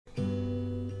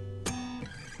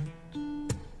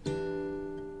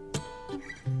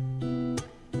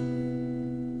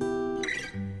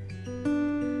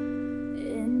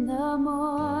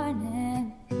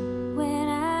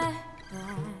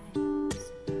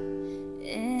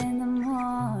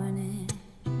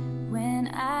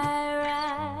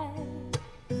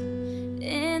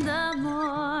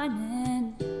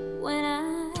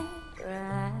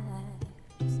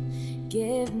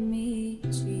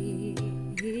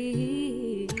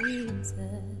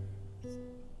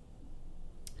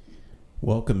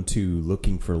Welcome to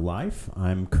Looking for Life.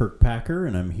 I'm Kirk Packer,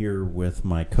 and I'm here with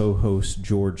my co-host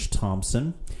George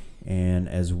Thompson. And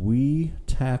as we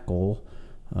tackle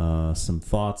some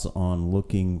thoughts on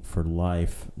looking for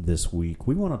life this week,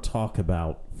 we want to talk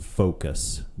about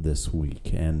focus this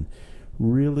week and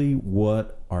really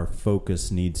what our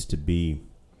focus needs to be.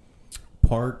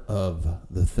 Part of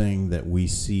the thing that we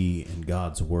see in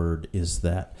God's Word is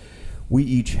that we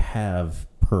each have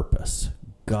purpose.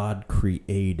 God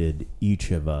created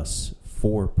each of us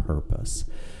for purpose.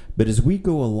 But as we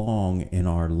go along in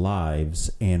our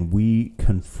lives and we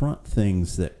confront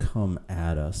things that come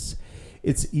at us,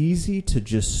 it's easy to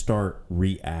just start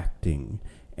reacting.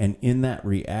 And in that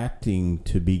reacting,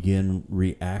 to begin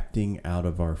reacting out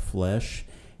of our flesh.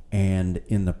 And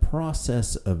in the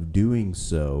process of doing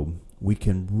so, we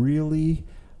can really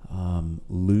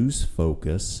lose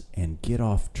focus and get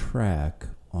off track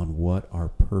on what our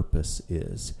purpose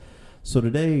is. So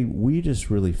today, we just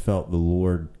really felt the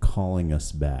Lord calling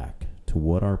us back to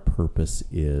what our purpose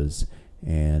is.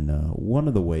 And one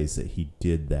of the ways that He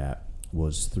did that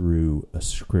was through a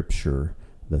scripture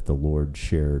that the Lord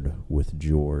shared with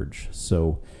George.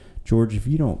 So, George, if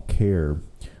you don't care,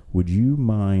 would you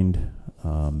mind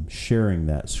sharing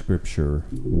that scripture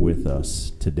with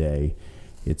us today?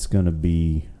 It's going to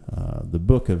be the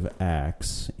book of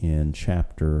Acts in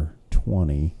chapter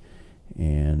 20,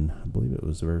 and I believe it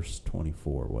was verse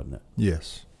 24, wasn't it?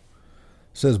 Yes.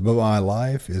 It says, "But my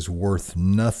life is worth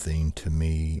nothing to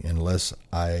me unless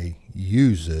I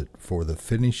use it for the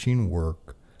finishing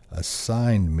work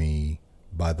assigned me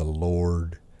by the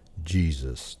Lord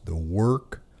Jesus, the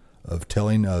work of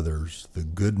telling others the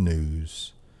good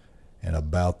news and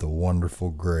about the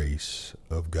wonderful grace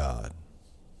of God."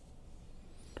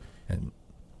 And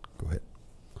go ahead.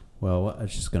 Well, I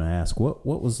was just going to ask, what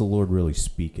was the Lord really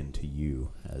speaking to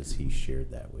you as He shared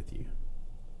that with you?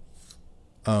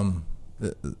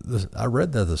 I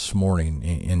read that this morning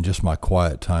in just my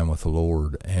quiet time with the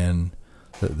Lord, and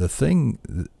the thing,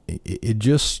 it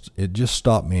just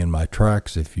stopped me in my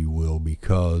tracks, if you will,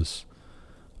 because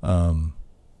my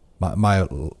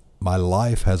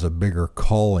life has a bigger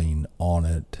calling on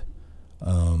it,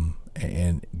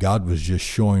 and God was just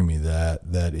showing me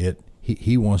that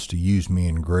He wants to use me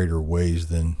in greater ways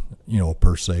than,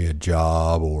 per se a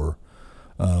job or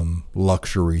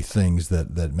luxury things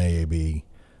that maybe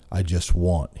I just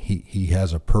want. He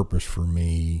has a purpose for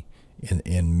me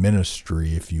in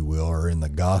ministry, if you will, or in the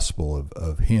gospel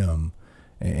of Him,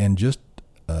 and just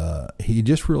He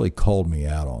just really called me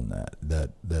out on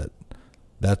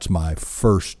that's my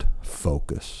first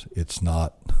focus. It's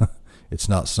not it's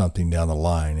not something down the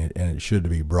line, and it should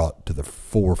be brought to the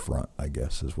forefront, I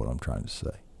guess, is what I'm trying to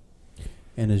say.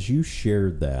 And as you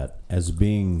shared that, as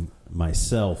being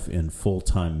myself in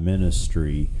full-time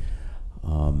ministry,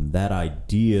 that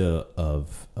idea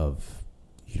of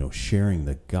sharing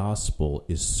the gospel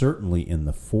is certainly in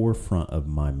the forefront of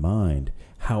my mind.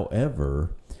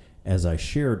 However, as I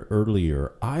shared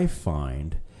earlier, I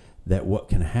find that what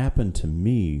can happen to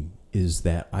me is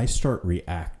that I start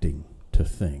reacting to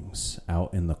things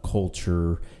out in the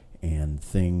culture and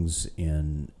things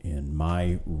in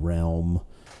my realm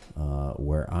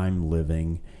where I'm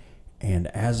living. And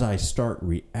as I start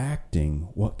reacting,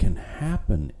 what can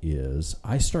happen is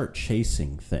I start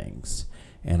chasing things,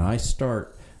 and I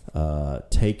start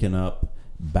taking up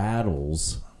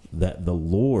battles that the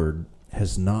Lord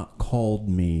has not called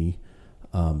me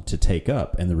to take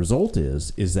up. And the result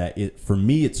is that for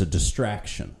me, it's a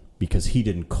distraction, because He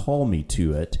didn't call me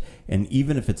to it. And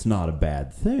even if it's not a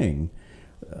bad thing,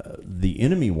 the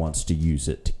enemy wants to use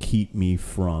it to keep me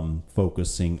from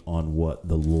focusing on what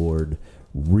the Lord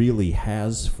really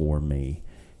has for me.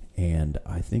 And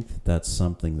I think that that's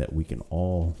something that we can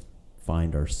all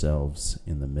find ourselves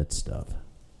in the midst of.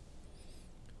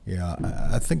 Yeah,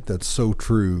 I think that's so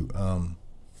true.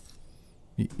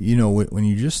 When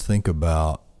you just think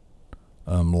about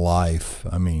life,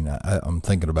 I mean, I'm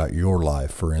thinking about your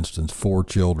life, for instance, 4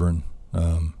 children,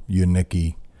 you and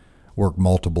Nikki work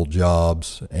multiple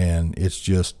jobs, and it's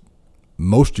just,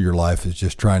 most of your life is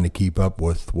just trying to keep up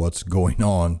with what's going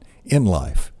on in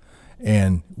life.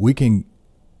 And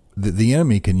the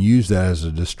enemy can use that as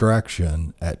a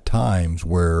distraction at times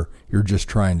where you're just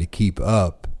trying to keep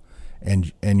up,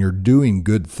 and you're doing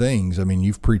good things. I mean,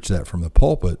 you've preached that from the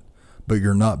pulpit, but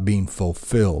you're not being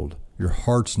fulfilled. Your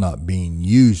heart's not being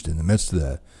used in the midst of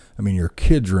that. I mean, your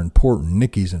kids are important.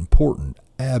 Nikki's important.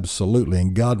 Absolutely.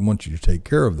 And God wants you to take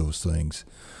care of those things.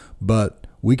 But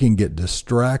we can get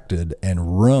distracted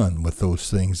and run with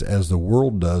those things as the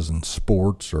world does in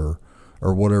sports or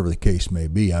whatever the case may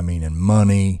be. I mean, in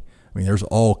money, I mean, there's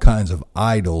all kinds of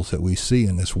idols that we see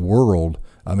in this world.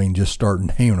 I mean, just start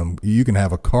naming them. You can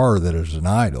have a car that is an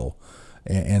idol.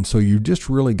 And so you just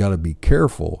really got to be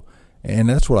careful. And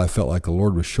that's what I felt like the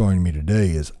Lord was showing me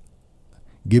today is,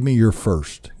 give me your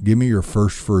first. Give me your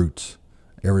first fruits.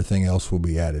 Everything else will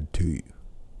be added to you.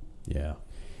 Yeah.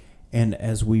 And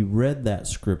as we read that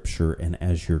scripture and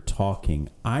as you're talking,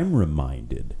 I'm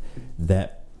reminded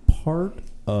that part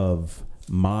of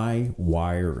my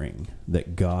wiring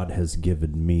that God has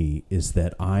given me is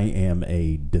that I am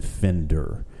a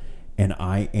defender and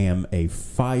I am a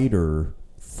fighter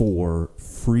for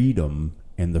freedom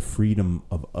and the freedom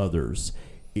of others.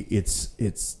 It's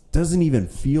doesn't even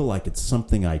feel like it's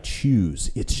something I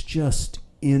choose. It's just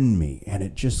in me, and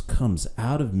it just comes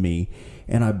out of me.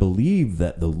 And I believe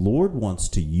that the Lord wants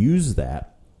to use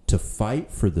that to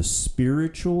fight for the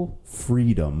spiritual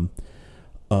freedom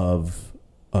of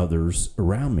others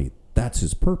around me. That's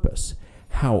his purpose.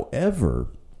 However,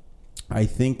 I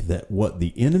think that what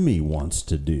the enemy wants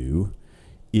to do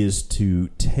is to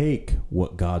take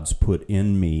what God's put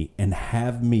in me and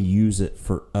have me use it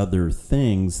for other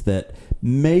things that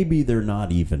maybe they're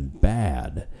not even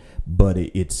bad, but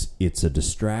it's a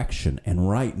distraction. And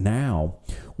right now,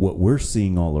 what we're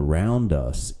seeing all around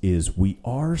us is we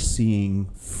are seeing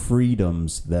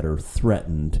freedoms that are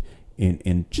threatened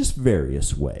in just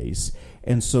various ways.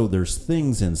 And so there's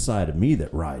things inside of me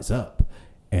that rise up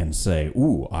and say,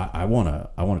 ooh, I want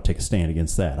to take a stand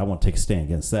against that. I want to take a stand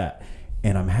against that.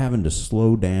 And I'm having to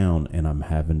slow down and I'm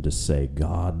having to say,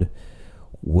 God,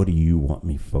 what do you want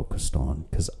me focused on?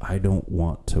 Because I don't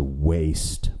want to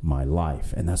waste my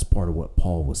life. And that's part of what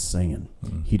Paul was saying.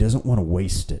 Mm-hmm. He doesn't want to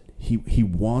waste it. He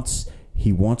wants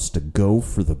to go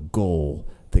for the goal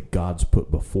that God's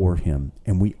put before him.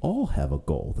 And we all have a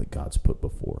goal that God's put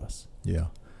before us. Yeah.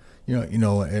 You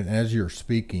know, and as you're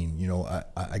speaking,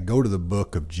 I go to the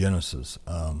book of Genesis,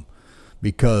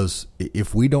 because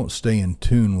if we don't stay in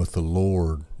tune with the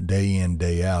Lord day in,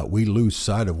 day out, we lose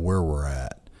sight of where we're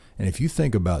at. And if you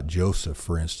think about Joseph,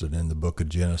 for instance, in the book of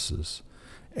Genesis,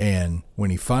 and when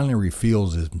he finally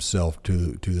reveals himself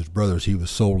to his brothers, he was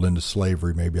sold into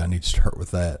slavery. Maybe I need to start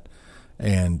with that.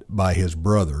 And by his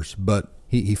brothers. But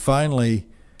he finally,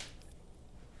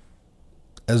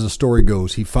 as the story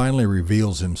goes, he finally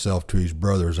reveals himself to his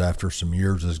brothers after some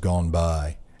years has gone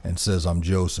by. And says, I'm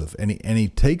Joseph. And he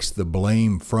takes the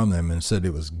blame from them and said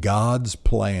it was God's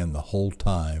plan the whole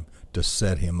time to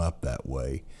set him up that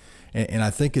way. And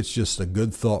I think it's just a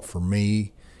good thought for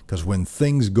me, because when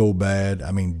things go bad,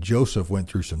 I mean, Joseph went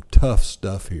through some tough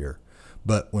stuff here.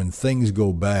 But when things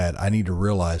go bad, I need to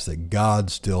realize that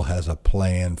God still has a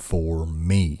plan for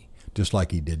me, just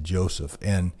like he did Joseph.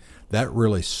 And that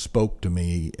really spoke to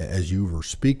me as you were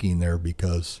speaking there,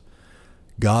 because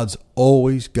God's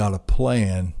always got a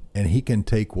plan, and he can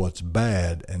take what's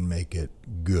bad and make it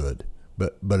good.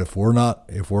 But if we're not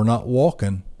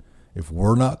walking, if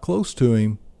we're not close to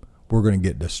him, we're going to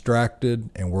get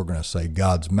distracted, and we're going to say,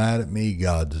 God's mad at me.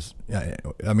 Just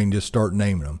start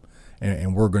naming them.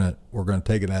 And we're going to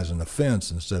take it as an offense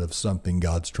instead of something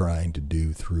God's trying to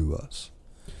do through us.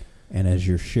 And as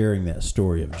you're sharing that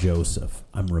story of Joseph,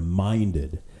 I'm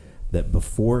reminded that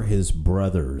before his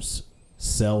brothers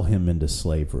sell him into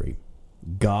slavery,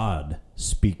 God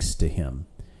speaks to him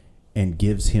and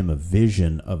gives him a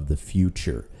vision of the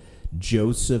future.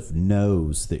 Joseph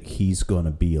knows that he's going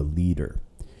to be a leader.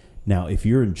 Now, if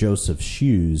you're in Joseph's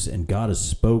shoes and God has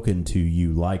spoken to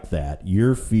you like that,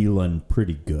 you're feeling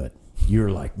pretty good. You're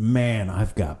like, man,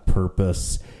 I've got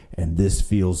purpose and this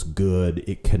feels good.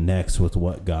 It connects with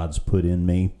what God's put in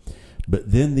me.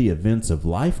 But then the events of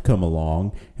life come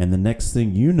along, and the next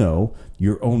thing you know,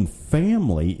 your own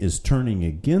family is turning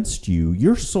against you.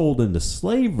 You're sold into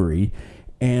slavery,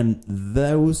 and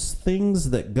those things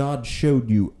that God showed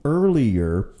you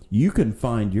earlier, you can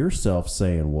find yourself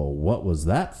saying, well, what was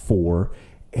that for?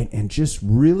 And just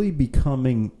really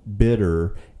becoming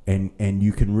bitter, and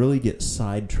you can really get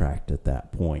sidetracked at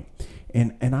that point.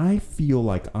 And I feel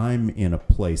like I'm in a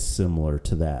place similar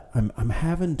to that. I'm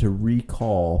having to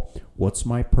recall what's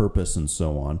my purpose and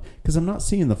so on, because I'm not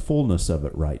seeing the fullness of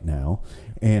it right now.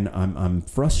 And I'm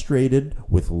frustrated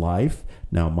with life.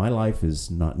 Now, my life is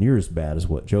not near as bad as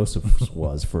what Joseph's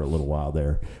was for a little while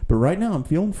there. But right now I'm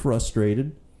feeling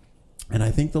frustrated. And I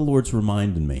think the Lord's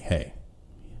reminding me, hey,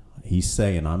 he's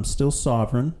saying I'm still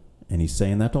sovereign. And he's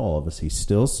saying that to all of us. He's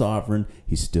still sovereign.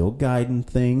 He's still guiding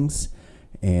things.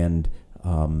 And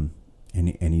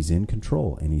he's in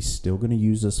control, and he's still going to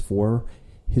use us for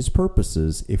his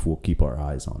purposes if we'll keep our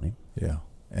eyes on him. Yeah.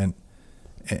 And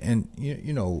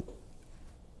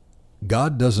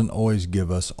God doesn't always give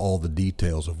us all the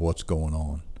details of what's going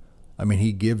on. I mean,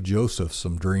 he gave Joseph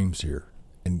some dreams here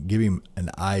and give him an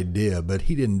idea, but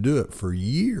he didn't do it for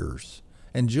years.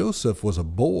 And Joseph was a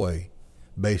boy,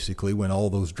 basically, when all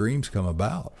those dreams come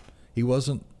about. He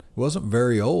wasn't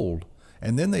very old.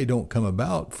 And then they don't come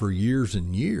about for years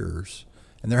and years.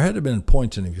 And there had to have been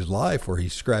points in his life where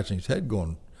he's scratching his head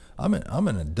going, I'm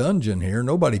in a dungeon here.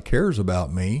 Nobody cares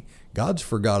about me. God's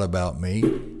forgot about me.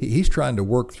 He's trying to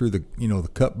work through the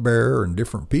cupbearer and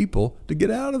different people to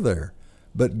get out of there.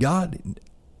 But God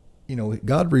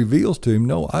reveals to him,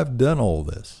 no, I've done all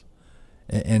this.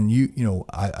 And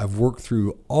I've worked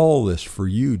through all this for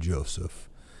you, Joseph.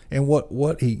 And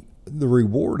the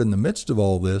reward in the midst of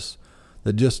all this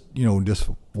that just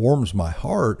warms my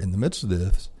heart in the midst of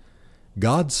this,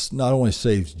 God not only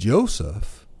saves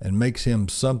Joseph and makes him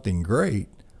something great,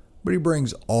 but he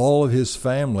brings all of his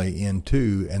family in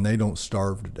too, and they don't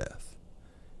starve to death.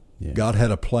 Yeah. God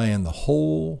had a plan the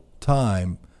whole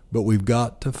time, but we've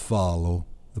got to follow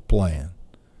the plan.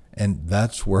 And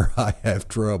that's where I have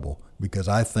trouble, because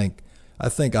I think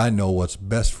I know what's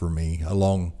best for me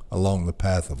along the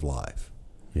path of life.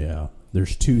 Yeah.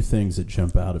 There's two things that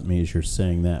jump out at me as you're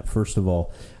saying that. First of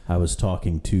all, I was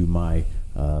talking to my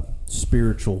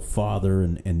spiritual father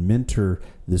and mentor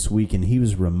this week, and he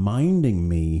was reminding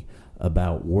me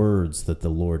about words that the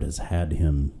Lord has had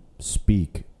him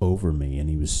speak over me, and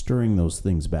he was stirring those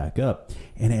things back up.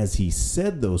 And as he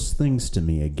said those things to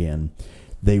me again,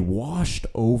 they washed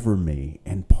over me,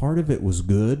 and part of it was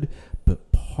good,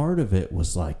 but part of it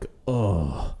was like,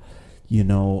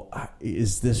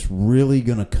 is this really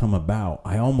going to come about?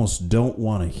 I almost don't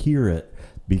want to hear it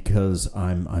because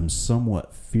I'm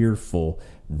somewhat fearful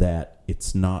that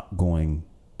it's not going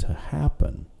to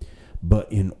happen.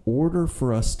 But in order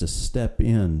for us to step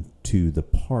into the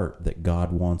part that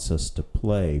God wants us to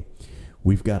play,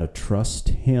 we've got to trust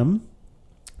him.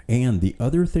 And the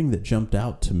other thing that jumped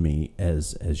out to me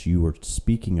as you were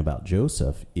speaking about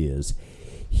Joseph is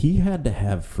he had to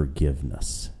have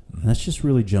forgiveness. And that's just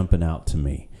really jumping out to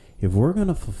me. If we're going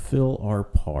to fulfill our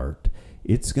part,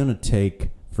 it's going to take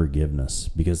forgiveness,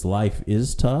 because life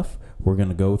is tough. We're going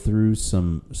to go through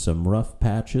some rough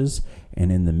patches,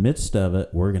 and in the midst of it,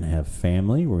 we're going to have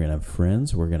family, we're going to have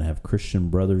friends, we're going to have Christian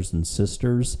brothers and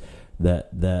sisters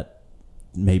that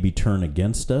maybe turn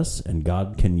against us, and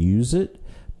God can use it.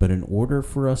 But in order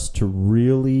for us to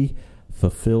really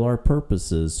fulfill our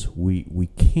purposes, we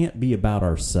can't be about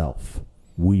ourselves.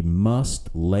 We must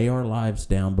lay our lives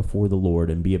down before the Lord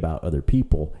and be about other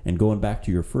people. And going back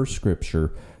to your first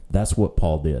scripture, that's what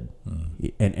Paul did.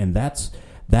 And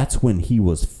that's when he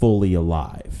was fully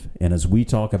alive. And as we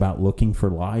talk about looking for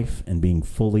life and being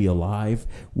fully alive,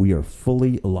 we are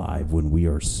fully alive when we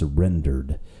are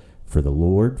surrendered for the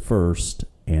Lord first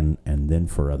and then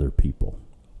for other people.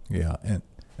 Yeah, and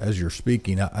as you're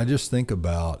speaking, I just think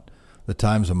about the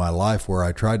times of my life where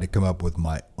I tried to come up with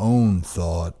my own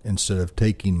thought instead of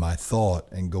taking my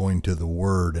thought and going to the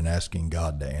Word and asking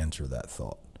God to answer that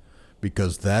thought.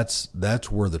 Because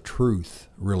that's where the truth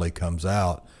really comes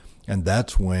out. And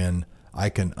that's when I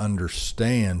can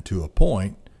understand to a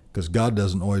point, because God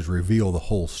doesn't always reveal the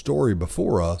whole story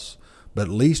before us, but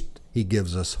at least he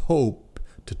gives us hope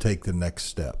to take the next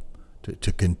step,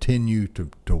 to continue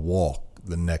to walk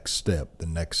the next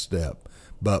step.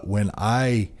 But when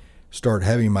I start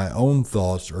having my own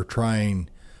thoughts or trying,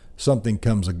 something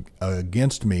comes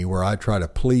against me where I try to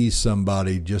please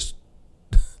somebody just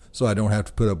so I don't have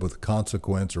to put up with the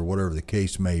consequence or whatever the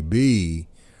case may be,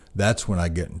 that's when I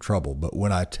get in trouble. But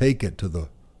when I take it to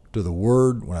the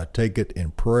Word, when I take it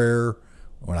in prayer,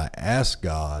 when I ask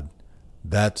God,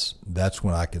 that's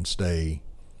when I can stay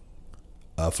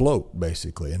afloat,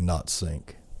 basically, and not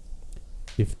sink.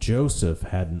 If Joseph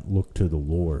hadn't looked to the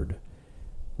Lord,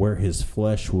 where his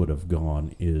flesh would have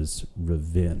gone is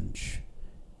revenge,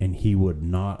 and he would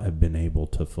not have been able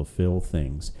to fulfill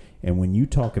things. And when you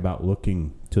talk about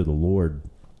looking to the Lord,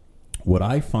 what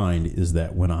I find is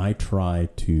that when I try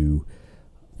to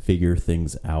figure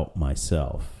things out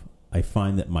myself, I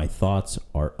find that my thoughts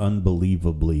are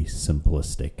unbelievably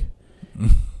simplistic.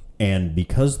 And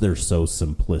because they're so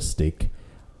simplistic,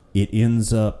 it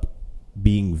ends up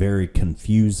being very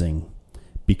confusing,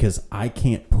 because I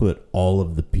can't put all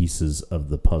of the pieces of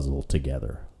the puzzle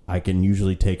together. I can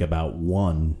usually take about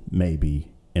one,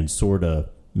 maybe, and sort of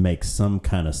make some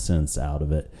kind of sense out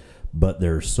of it. But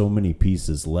there are so many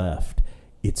pieces left.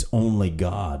 It's only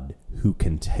God who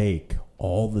can take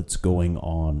all that's going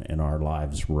on in our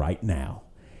lives right now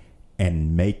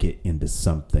and make it into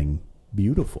something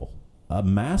beautiful, a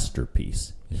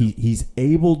masterpiece. Yeah. He's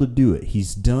able to do it.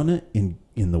 He's done it in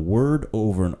the Word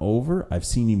over and over. I've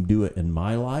seen him do it in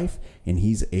my life, and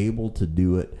he's able to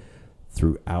do it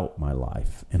throughout my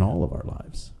life and all of our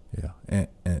lives. Yeah,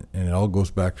 and it all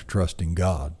goes back to trusting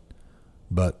God,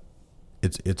 but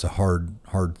it's a hard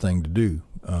thing to do,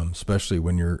 especially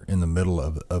when you're in the middle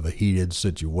of a heated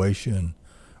situation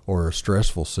or a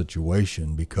stressful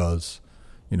situation, because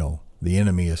the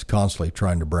enemy is constantly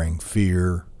trying to bring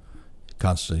fear,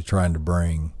 constantly trying to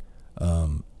bring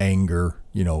anger.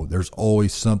 There's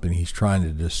always something he's trying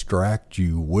to distract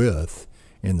you with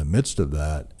in the midst of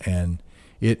that, and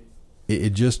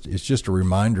it's just a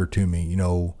reminder to me.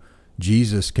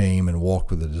 Jesus came and walked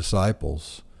with the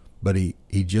disciples, but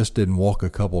he just didn't walk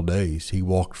a couple days. He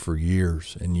walked for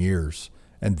years and years,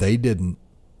 and they didn't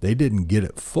get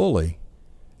it fully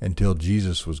until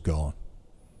Jesus was gone.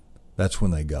 That's when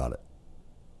they got it.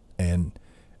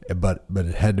 But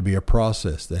it had to be a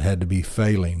process that had to be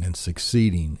failing and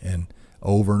succeeding and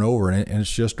over, and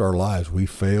it's just our lives. We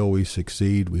fail, we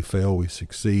succeed, we fail, we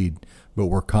succeed, but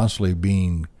we're constantly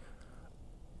being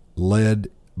led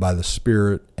by the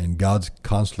Spirit, and God's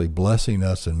constantly blessing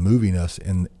us and moving us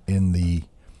in the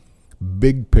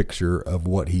big picture of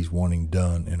what he's wanting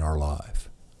done in our life.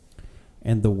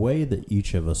 And the way that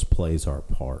each of us plays our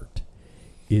part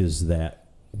is that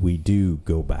we do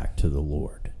go back to the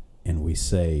Lord and we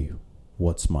say,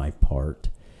 what's my part?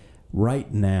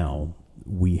 Right now,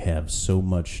 we have so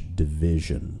much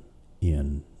division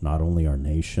in not only our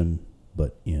nation,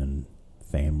 but in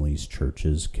families,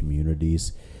 churches,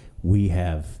 communities. We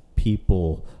have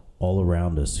people all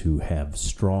around us who have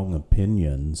strong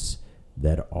opinions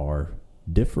that are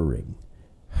differing.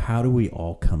 How do we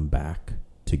all come back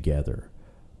together?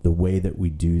 The way that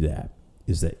we do that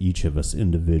is that each of us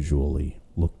individually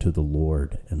look to the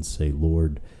Lord and say,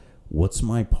 Lord, what's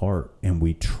my part? And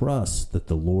we trust that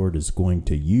the Lord is going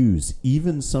to use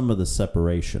even some of the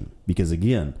separation. Because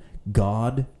again,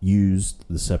 God used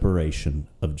the separation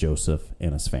of Joseph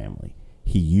and his family.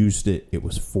 He used it. It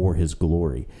was for his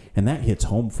glory. And that hits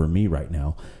home for me right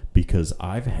now, because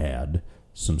I've had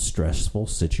some stressful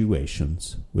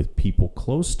situations with people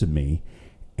close to me,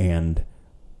 and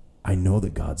I know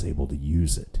that God's able to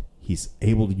use it. He's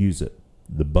able to use it.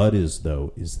 The but is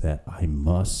that I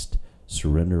must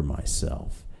surrender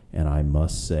myself, and I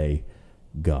must say,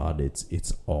 God,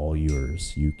 it's all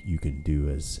yours. You can do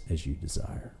as you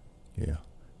desire. Yeah.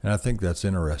 And I think that's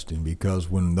interesting, because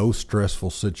when those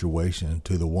stressful situations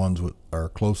to the ones that are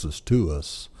closest to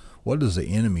us, what does the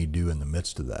enemy do in the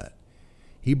midst of that?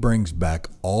 He brings back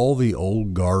all the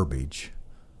old garbage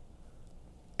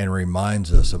and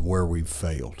reminds us of where we've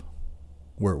failed,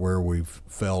 where we've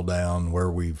fell down, where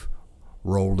we've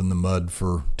rolled in the mud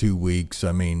for 2 weeks.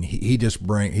 I mean,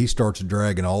 he starts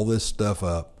dragging all this stuff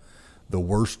up, the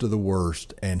worst of the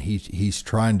worst, and he's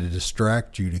trying to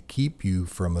distract you to keep you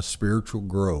from a spiritual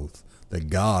growth that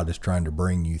God is trying to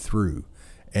bring you through.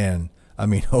 And I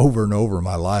mean, over and over in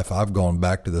my life, I've gone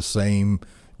back to the same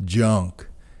junk,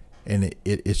 and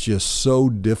it's just so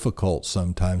difficult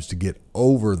sometimes to get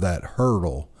over that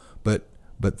hurdle.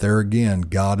 But there again,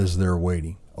 God is there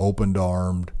waiting,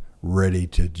 open-armed, ready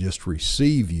to just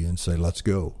receive you and say, let's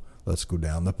go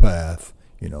down the path,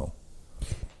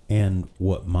 And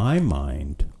what my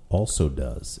mind also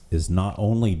does is, not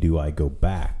only do I go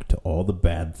back to all the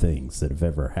bad things that have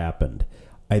ever happened,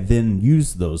 I then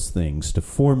use those things to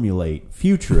formulate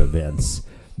future events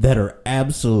that are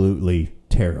absolutely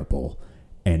terrible,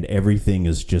 and everything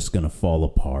is just going to fall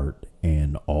apart,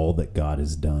 and all that God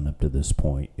has done up to this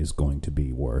point is going to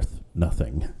be worth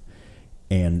nothing.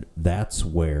 And that's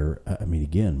where, I mean,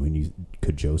 again,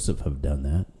 could Joseph have done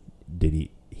that? Did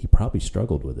he? He probably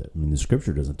struggled with it. I mean, the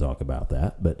scripture doesn't talk about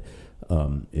that, but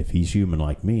if he's human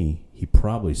like me, he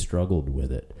probably struggled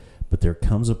with it. But there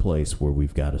comes a place where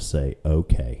we've got to say,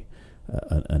 okay,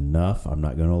 enough. I'm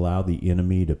not going to allow the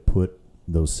enemy to put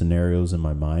those scenarios in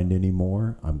my mind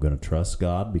anymore. I'm going to trust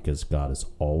God, because God has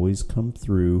always come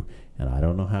through, and I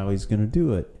don't know how he's going to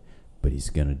do it, but he's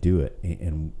going to do it.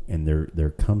 And there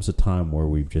comes a time where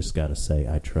we've just got to say,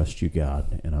 I trust you,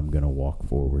 God, and I'm going to walk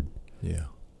forward. Yeah.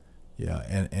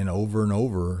 Yeah, and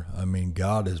over, I mean,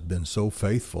 God has been so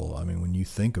faithful. I mean, when you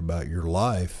think about your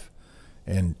life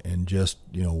and just,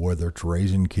 whether it's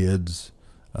raising kids,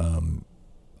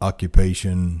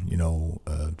 occupation,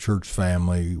 church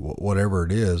family, whatever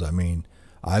it is, I mean,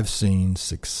 I've seen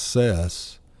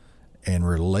success and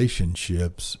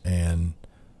relationships and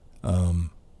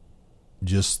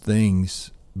just things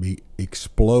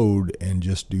explode and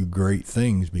just do great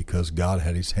things because God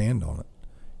had his hand on it.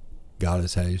 God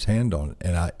has had his hand on it,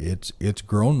 and it's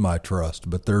grown my trust.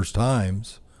 But there's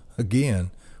times, again,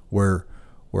 where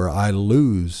I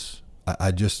lose.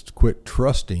 I just quit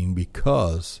trusting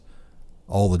because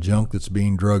all the junk that's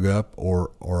being drug up,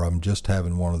 or I'm just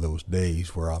having one of those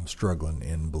days where I'm struggling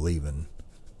in believing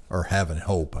or having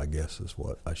hope, I guess is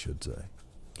what I should say.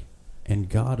 And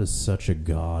God is such a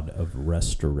God of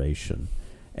restoration.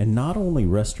 And not only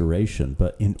restoration,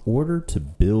 but in order to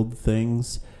build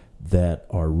things that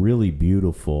are really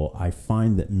beautiful, I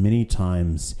find that many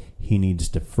times he needs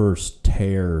to first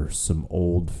tear some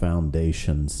old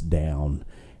foundations down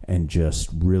and just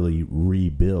really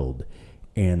rebuild.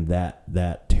 And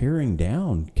that tearing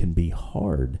down can be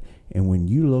hard. And when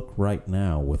you look right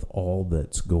now with all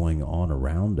that's going on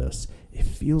around us, it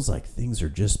feels like things are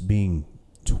just being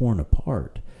torn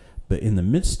apart. But in the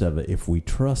midst of it, if we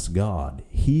trust God,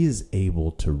 he is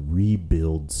able to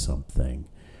rebuild something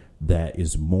that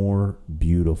is more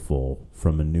beautiful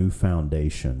from a new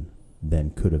foundation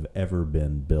than could have ever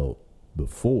been built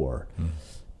before.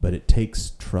 But it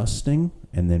takes trusting,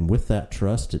 and then with that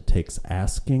trust, it takes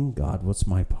asking, God, what's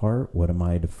my part? What am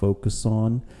I to focus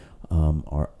on?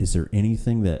 Is there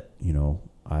anything that,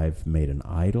 I've made an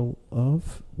idol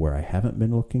of where I haven't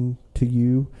been looking to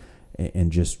you?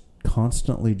 And just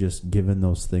constantly just giving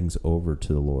those things over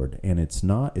to the Lord. And it's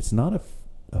not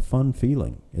a fun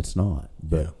feeling. It's not.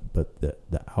 But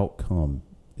the outcome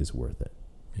is worth it.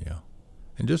 Yeah.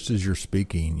 And just as you're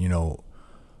speaking,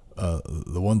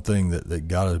 the one thing that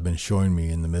God has been showing me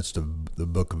in the midst of the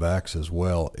book of Acts as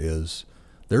well is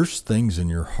there's things in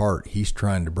your heart he's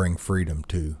trying to bring freedom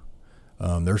to.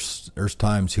 There's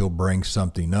times he'll bring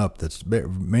something up that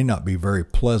may not be very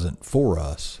pleasant for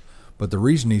us, but the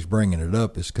reason he's bringing it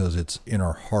up is because it's in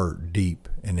our heart deep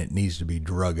and it needs to be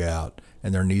drug out,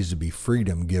 and there needs to be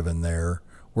freedom given there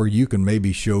where you can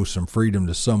maybe show some freedom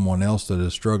to someone else that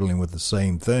is struggling with the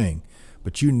same thing.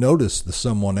 But you notice the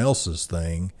someone else's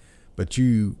thing, but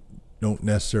you don't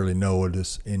necessarily know it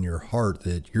is in your heart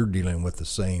that you're dealing with the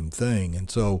same thing.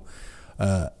 And so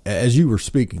as you were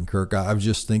speaking, Kirk, I was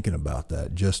just thinking about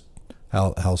that, just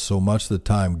how so much of the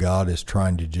time God is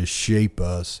trying to just shape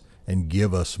us and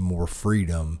give us more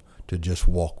freedom to just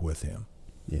walk with him.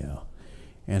 Yeah.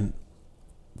 And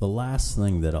the last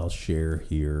thing that I'll share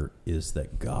here is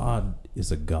that God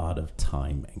is a God of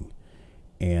timing.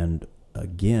 And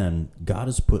again, God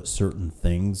has put certain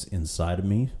things inside of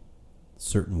me,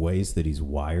 certain ways that he's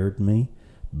wired me,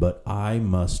 but I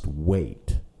must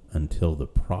wait until the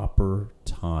proper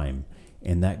time.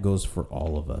 And that goes for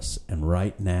all of us. And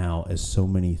right now, as so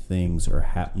many things are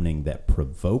happening that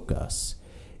provoke us,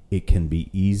 it can be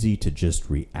easy to just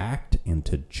react and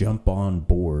to jump on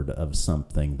board of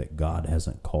something that God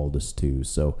hasn't called us to.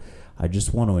 So I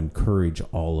just want to encourage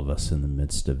all of us in the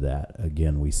midst of that.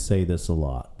 Again, we say this a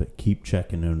lot, but keep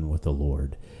checking in with the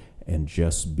Lord and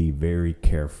just be very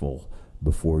careful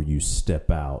before you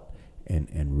step out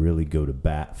and really go to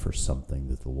bat for something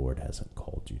that the Lord hasn't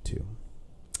called you to.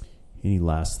 Any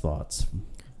last thoughts?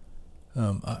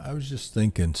 I was just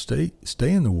thinking, stay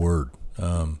in the Word.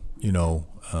 I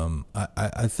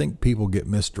think people get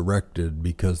misdirected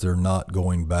because they're not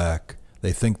going back.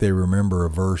 They think they remember a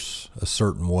verse a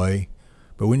certain way,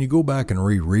 but when you go back and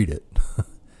reread it,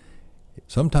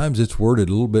 sometimes it's worded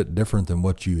a little bit different than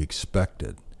what you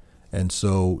expected. And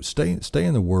so stay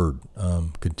in the Word.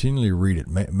 Continually read it.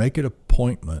 Make it an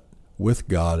appointment with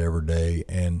God every day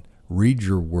and read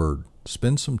your Word.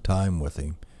 Spend some time with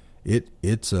him.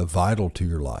 It's vital to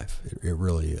your life. It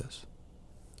really is.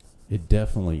 It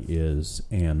definitely is.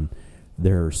 And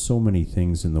there are so many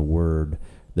things in the Word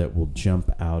that will jump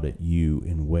out at you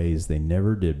in ways they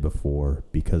never did before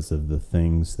because of the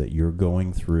things that you're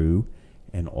going through,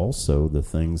 and also the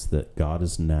things that God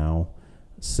is now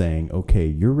saying, okay,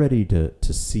 you're ready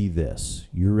to see this.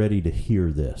 You're ready to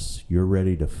hear this. You're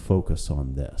ready to focus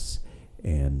on this.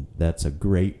 And that's a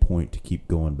great point to keep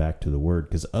going back to the Word,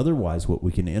 because otherwise what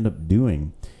we can end up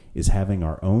doing is having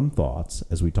our own thoughts,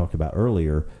 as we talked about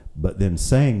earlier, but then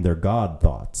saying they're God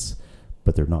thoughts,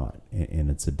 but they're not, and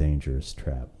it's a dangerous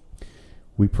trap.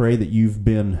 We pray that you've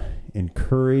been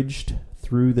encouraged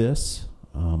through this,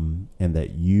 and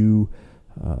that you,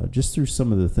 just through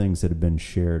some of the things that have been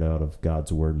shared out of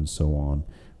God's Word and so on,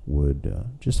 would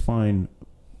just find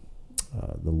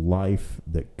the life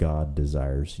that God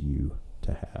desires you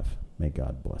to have. May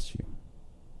God bless you.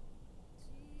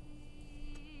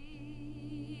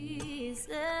 Jesus,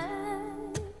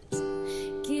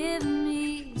 give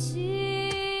me Jesus.